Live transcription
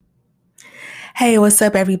Hey, what's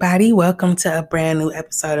up, everybody? Welcome to a brand new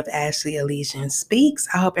episode of Ashley Elysian Speaks.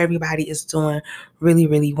 I hope everybody is doing really,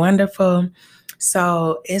 really wonderful.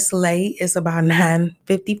 So it's late. It's about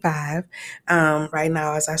 9:55 right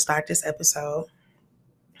now as I start this episode.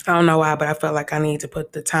 I don't know why, but I felt like I need to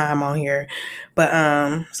put the time on here. But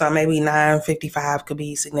so maybe 9:55 could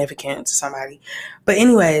be significant to somebody. But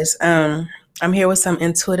anyways, I'm here with some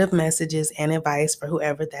intuitive messages and advice for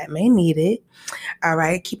whoever that may need it. All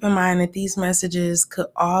right. Keep in mind that these messages could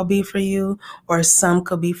all be for you, or some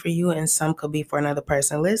could be for you, and some could be for another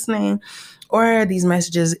person listening. Or these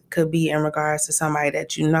messages could be in regards to somebody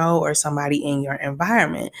that you know or somebody in your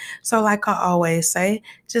environment. So, like I always say,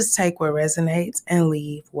 just take what resonates and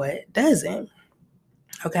leave what doesn't.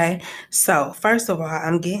 Okay. So, first of all,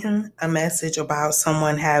 I'm getting a message about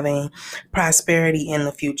someone having prosperity in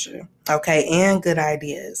the future. Okay. And good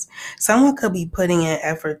ideas. Someone could be putting in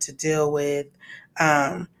effort to deal with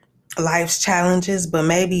um, life's challenges, but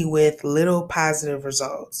maybe with little positive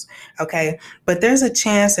results. Okay. But there's a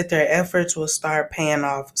chance that their efforts will start paying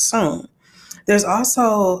off soon. There's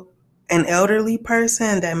also an elderly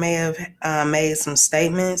person that may have made some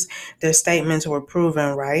statements. Their statements were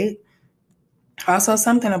proven right. Also,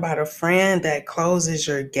 something about a friend that closes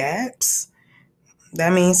your gaps.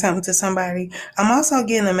 That means something to somebody. I'm also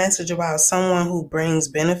getting a message about someone who brings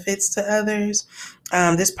benefits to others.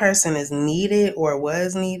 This person is needed or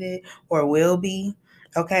was needed or will be.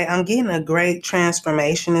 Okay, I'm getting a great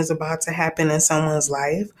transformation is about to happen in someone's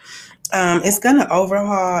life. It's going to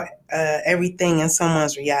overhaul everything in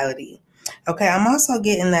someone's reality. Okay, I'm also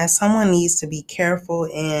getting that someone needs to be careful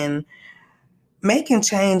in making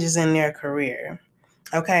changes in their career.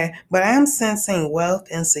 Okay, but I am sensing wealth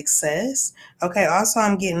and success. Okay, also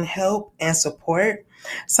I'm getting help and support.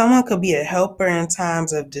 Someone could be a helper in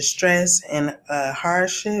times of distress and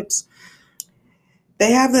hardships.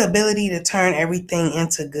 They have the ability to turn everything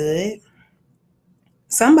into good.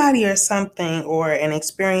 Somebody or something or an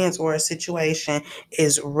experience or a situation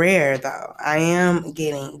is rare, though. I am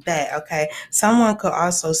getting that. Okay, someone could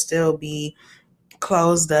also still be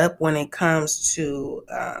closed up when it comes to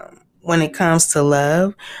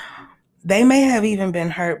love. They may have even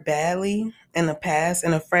been hurt badly in the past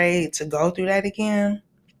and afraid to go through that again.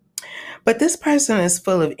 But this person is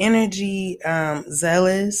full of energy,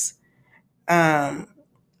 zealous. Um,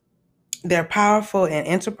 they're powerful and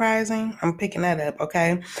enterprising. I'm picking that up,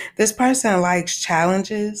 okay? This person likes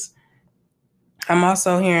challenges. I'm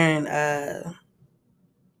also hearing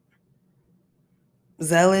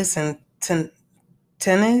zealous and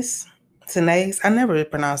tennis. Tenace. I never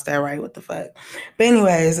pronounced that right. What the fuck? But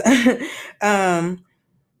anyways, um,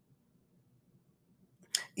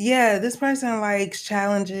 yeah, this person likes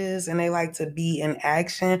challenges and they like to be in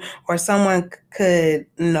action, or someone could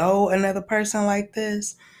know another person like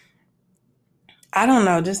this. I don't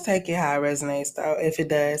know, just take it how it resonates though, if it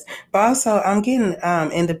does. But also, I'm getting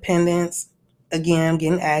independence. Again, I'm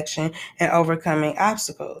getting action and overcoming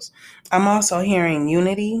obstacles. I'm also hearing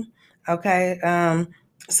unity. Okay.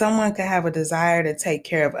 Someone could have a desire to take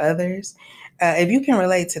care of others. If you can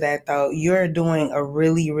relate to that, though, you're doing a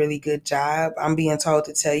really, really good job. I'm being told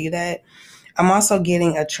to tell you that. I'm also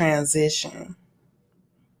getting a transition.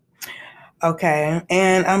 Okay.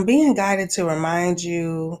 And I'm being guided to remind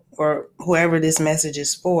you, or whoever this message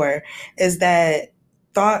is for, is that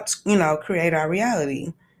thoughts, create our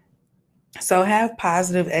reality. So have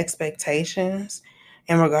positive expectations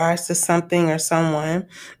in regards to something or someone,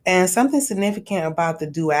 and something significant about the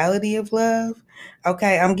duality of love.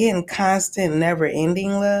 Okay. I'm getting constant, never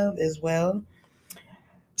ending love as well.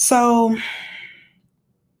 So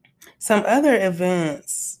some other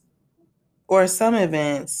events or some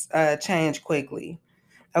events change quickly.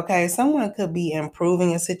 Okay, someone could be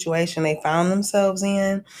improving a situation they found themselves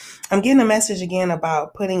in. I'm getting a message again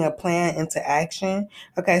about putting a plan into action.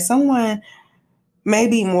 Okay, someone may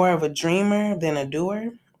be more of a dreamer than a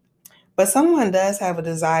doer, but someone does have a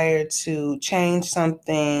desire to change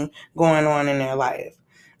something going on in their life.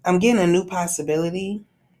 I'm getting a new possibility.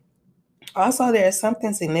 Also, there's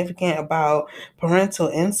something significant about parental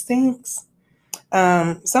instincts.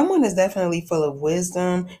 Someone is definitely full of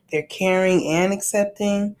wisdom. They're caring and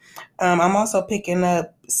accepting. I'm also picking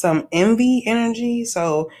up some envy energy.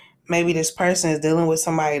 So maybe this person is dealing with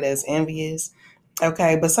somebody that's envious.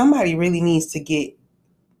 Okay, but somebody really needs to get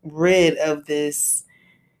rid of this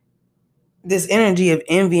energy of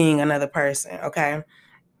envying another person. Okay.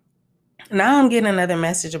 Now I'm getting another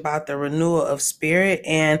message about the renewal of spirit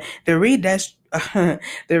and the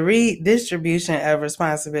the redistribution of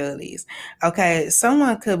responsibilities. Okay,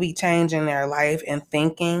 someone could be changing their life and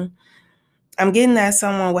thinking. I'm getting that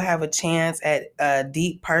someone will have a chance at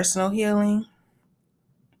deep personal healing.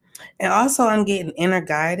 And also, I'm getting inner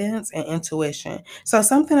guidance and intuition. So,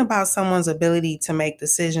 something about someone's ability to make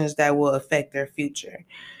decisions that will affect their future.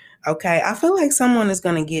 Okay, I feel like someone is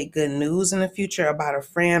going to get good news in the future about a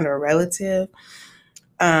friend or relative.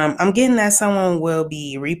 I'm getting that someone will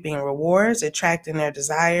be reaping rewards, attracting their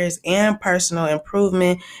desires, and personal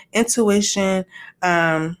improvement, intuition,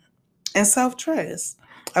 and self trust.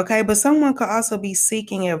 Okay, but someone could also be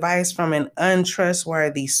seeking advice from an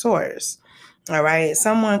untrustworthy source. All right,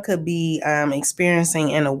 someone could be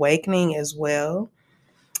experiencing an awakening as well.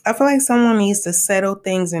 I feel like someone needs to settle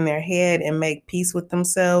things in their head and make peace with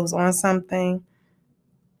themselves on something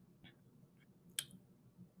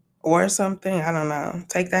or something. I don't know.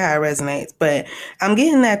 Take that how it resonates. But I'm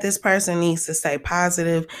getting that this person needs to stay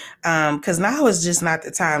positive because now is just not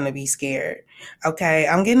the time to be scared. Okay,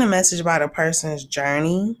 I'm getting a message about a person's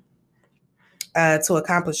journey to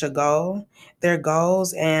accomplish a goal, their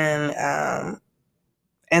goals, and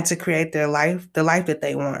to create their life, the life that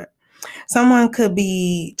they want. Someone could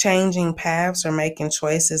be changing paths or making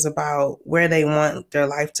choices about where they want their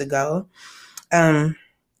life to go. Um,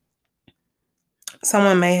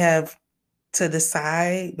 Someone may have to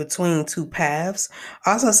decide between two paths.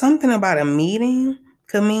 Also, something about a meeting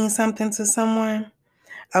could mean something to someone.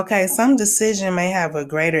 Okay, some decision may have a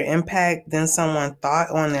greater impact than someone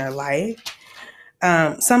thought on their life.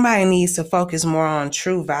 Somebody needs to focus more on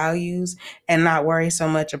true values and not worry so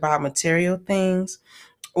much about material things,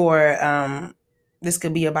 or this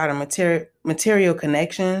could be about a material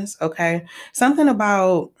connections. Okay, something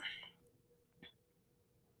about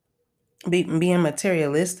being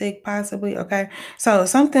materialistic, possibly. Okay, so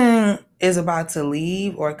something is about to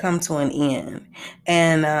leave or come to an end,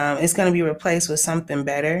 and it's going to be replaced with something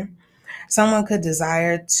better. Someone could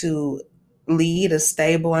desire to lead a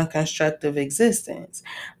stable and constructive existence.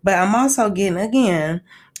 But I'm also getting, again,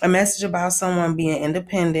 a message about someone being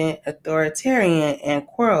independent, authoritarian, and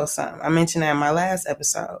quarrelsome. I mentioned that in my last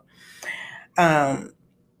episode. Um,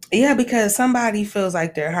 yeah, because somebody feels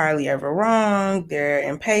like they're hardly ever wrong, they're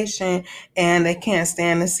impatient, and they can't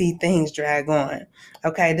stand to see things drag on.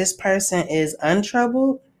 Okay, this person is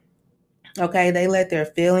untroubled. Okay, they let their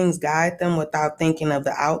feelings guide them without thinking of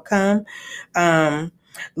the outcome. Um,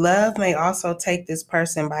 Love may also take this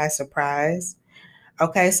person by surprise.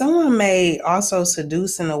 Okay, someone may also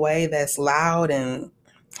seduce in a way that's loud and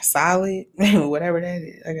solid, whatever that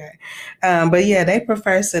is. Okay, but yeah, they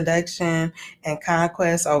prefer seduction and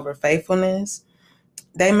conquest over faithfulness.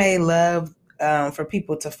 They may love for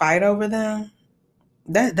people to fight over them.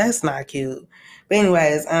 That's not cute. But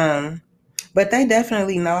anyways, but they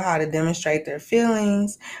definitely know how to demonstrate their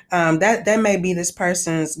feelings. That may be this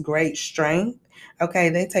person's great strength. Okay,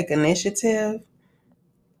 they take initiative.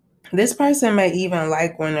 This person may even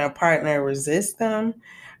like when their partner resists them.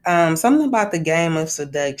 Something about the game of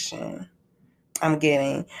seduction. I'm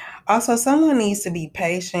getting. Also, someone needs to be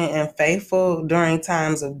patient and faithful during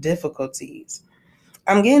times of difficulties.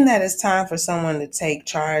 I'm getting that it's time for someone to take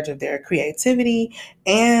charge of their creativity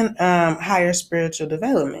and higher spiritual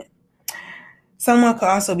development. Someone could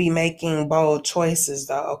also be making bold choices,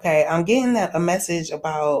 though. Okay, I'm getting that a message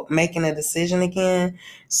about making a decision again.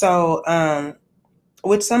 So,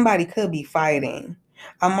 which somebody could be fighting.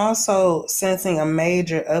 I'm also sensing a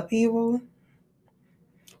major upheaval,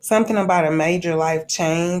 something about a major life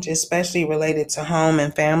change, especially related to home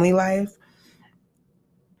and family life.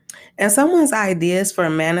 And someone's ideas for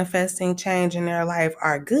manifesting change in their life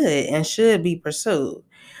are good and should be pursued.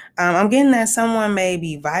 I'm getting that someone may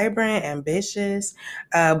be vibrant, ambitious,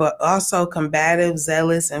 but also combative,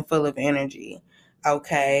 zealous, and full of energy.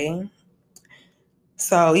 Okay.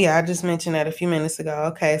 So yeah, I just mentioned that a few minutes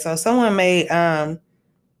ago. Okay, so someone may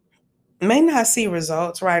not see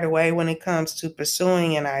results right away when it comes to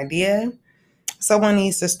pursuing an idea. Someone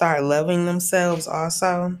needs to start loving themselves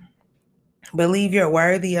also. Believe you're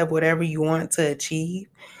worthy of whatever you want to achieve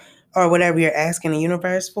or whatever you're asking the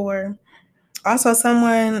universe for. Also,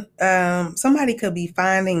 somebody could be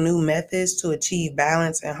finding new methods to achieve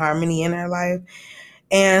balance and harmony in their life,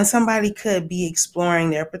 and somebody could be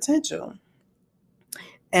exploring their potential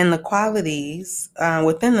and the qualities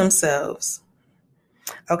within themselves.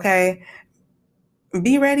 Okay,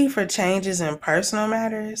 be ready for changes in personal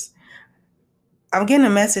matters. I'm getting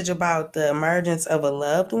a message about the emergence of a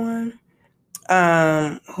loved one,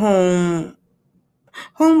 whom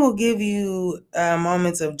will give you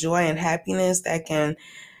moments of joy and happiness that can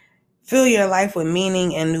fill your life with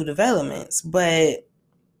meaning and new developments. But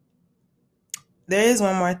there is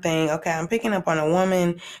one more thing. Okay, I'm picking up on a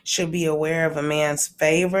woman should be aware of a man's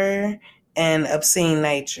favor and obscene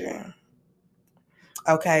nature.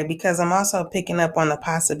 Okay, because I'm also picking up on the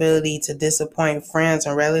possibility to disappoint friends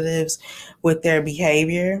and relatives with their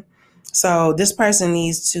behavior. So this person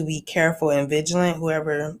needs to be careful and vigilant,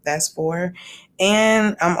 whoever that's for.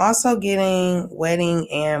 And I'm also getting wedding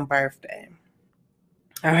and birthday.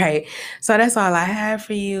 All right. So that's all I have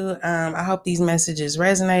for you. I hope these messages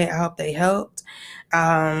resonate. I hope they helped.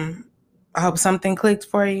 I hope something clicked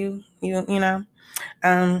for you. You know.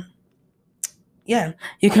 Um, yeah,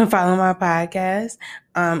 you can follow my podcast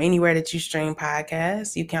anywhere that you stream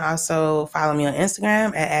podcasts. You can also follow me on Instagram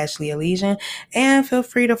at Ashley Elysian, and feel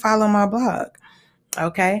free to follow my blog.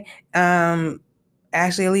 Okay,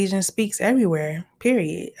 Ashley Elysian speaks everywhere.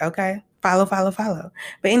 Period. Okay, follow, follow, follow.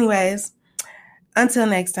 But anyways, until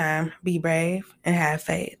next time, be brave and have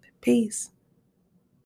faith. Peace.